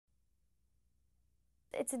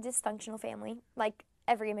it's a dysfunctional family, like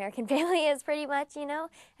every American family is pretty much, you know.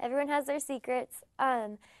 Everyone has their secrets.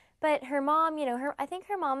 But her mom, you know, I think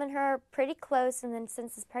her mom and her are pretty close. And then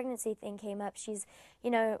since this pregnancy thing came up, she's,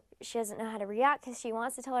 you know, she doesn't know how to react because she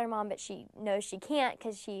wants to tell her mom, but she knows she can't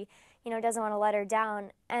because she, you know, doesn't want to let her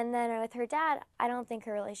down. And then with her dad, I don't think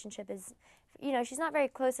her relationship is, you know, she's not very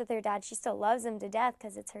close with her dad. She still loves him to death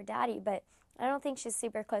because it's her daddy, but I don't think she's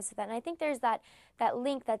super close with that. And I think there's that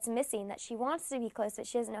link that's missing, that she wants to be close, but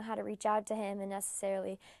she doesn't know how to reach out to him and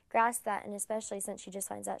necessarily grasp that. And especially since she just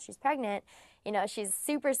finds out she's pregnant, you know, she's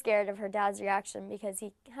super scared of her dad's reaction because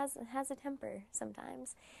he has a temper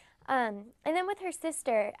sometimes. And then with her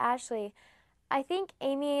sister, Ashley, I think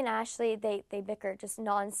Amy and Ashley, they bicker just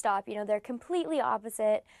nonstop. You know, they're completely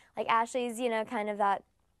opposite. Like Ashley's, you know, kind of that,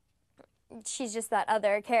 she's just that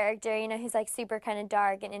other character, you know, who's like super kind of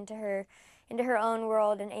dark and into her own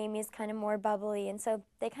world, and Amy's kind of more bubbly, and so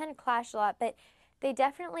they kind of clash a lot, but they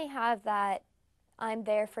definitely have that I'm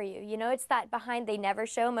there for you. You know, it's that behind, they never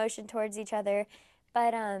show emotion towards each other,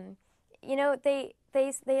 but you know, they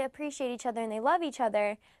appreciate each other and they love each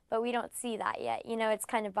other, but we don't see that yet. You know, it's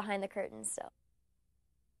kind of behind the curtain still.